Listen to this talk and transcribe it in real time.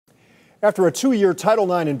After a 2-year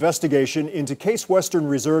Title IX investigation into Case Western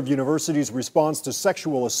Reserve University's response to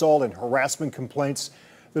sexual assault and harassment complaints,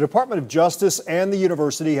 the Department of Justice and the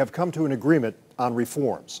university have come to an agreement on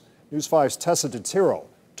reforms. News 5's Tessa DeTiro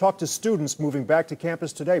talked to students moving back to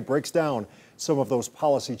campus today, breaks down some of those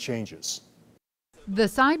policy changes. The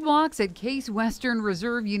sidewalks at Case Western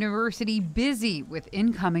Reserve University busy with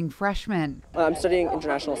incoming freshmen. I'm studying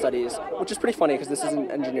international studies, which is pretty funny because this is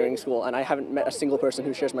an engineering school and I haven't met a single person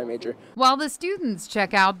who shares my major. While the students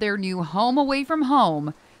check out their new home away from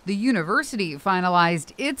home, the university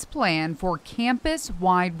finalized its plan for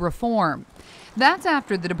campus-wide reform. That's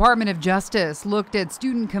after the Department of Justice looked at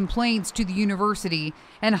student complaints to the university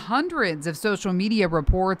and hundreds of social media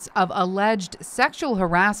reports of alleged sexual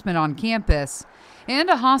harassment on campus and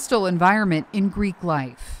a hostile environment in Greek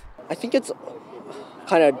life. I think it's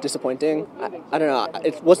kind of disappointing. I don't know.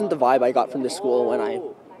 It wasn't the vibe I got from this school when I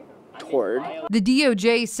toured. The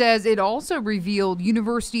DOJ says it also revealed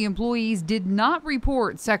university employees did not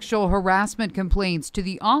report sexual harassment complaints to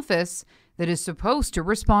the office that is supposed to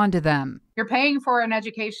respond to them. You're paying for an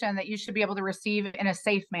education that you should be able to receive in a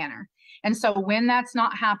safe manner. And so when that's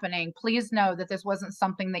not happening, please know that this wasn't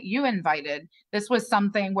something that you invited. This was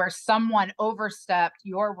something where someone overstepped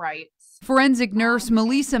your rights. Forensic nurse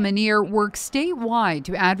Melissa Manier works statewide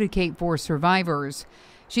to advocate for survivors.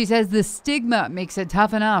 She says the stigma makes it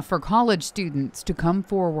tough enough for college students to come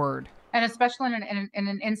forward. And especially in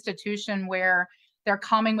an institution where they're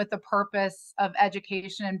coming with the purpose of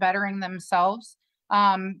education and bettering themselves.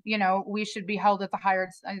 We should be held at the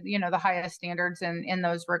highest standards in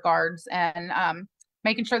those regards, and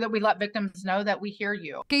making sure that we let victims know that we hear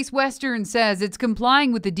you. Case Western says it's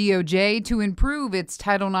complying with the DOJ to improve its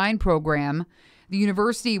Title IX program. The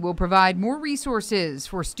university will provide more resources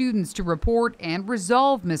for students to report and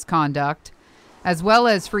resolve misconduct, as well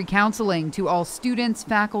as free counseling to all students,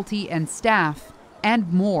 faculty, and staff,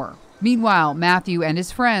 and more. Meanwhile, Matthew and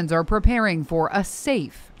his friends are preparing for a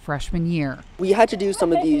safe freshman year. We had to do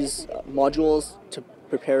some of these modules to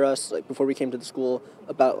prepare us before we came to the school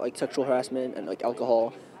about sexual harassment and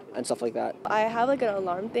alcohol and stuff like that. I have an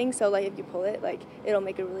alarm thing, so if you pull it, it'll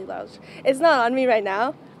make it really loud. It's not on me right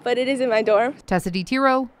now, but it is in my dorm. Tessa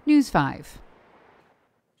DeTiro, News 5.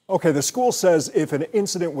 Okay, the school says if an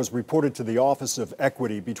incident was reported to the Office of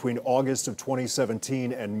Equity between August of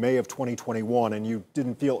 2017 and May of 2021 and you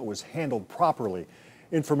didn't feel it was handled properly,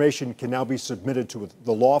 information can now be submitted to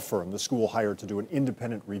the law firm the school hired to do an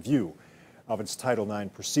independent review of its Title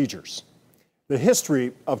IX procedures. The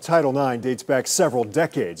history of Title IX dates back several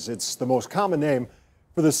decades. It's the most common name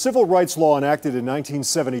for the civil rights law enacted in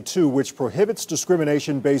 1972, which prohibits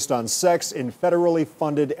discrimination based on sex in federally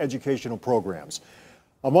funded educational programs.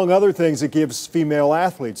 Among other things, it gives female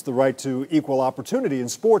athletes the right to equal opportunity in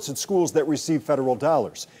sports at schools that receive federal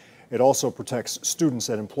dollars. It also protects students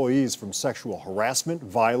and employees from sexual harassment,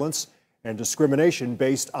 violence, and discrimination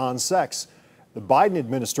based on sex. The Biden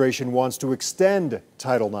administration wants to extend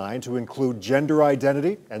Title IX to include gender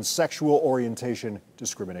identity and sexual orientation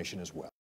discrimination as well.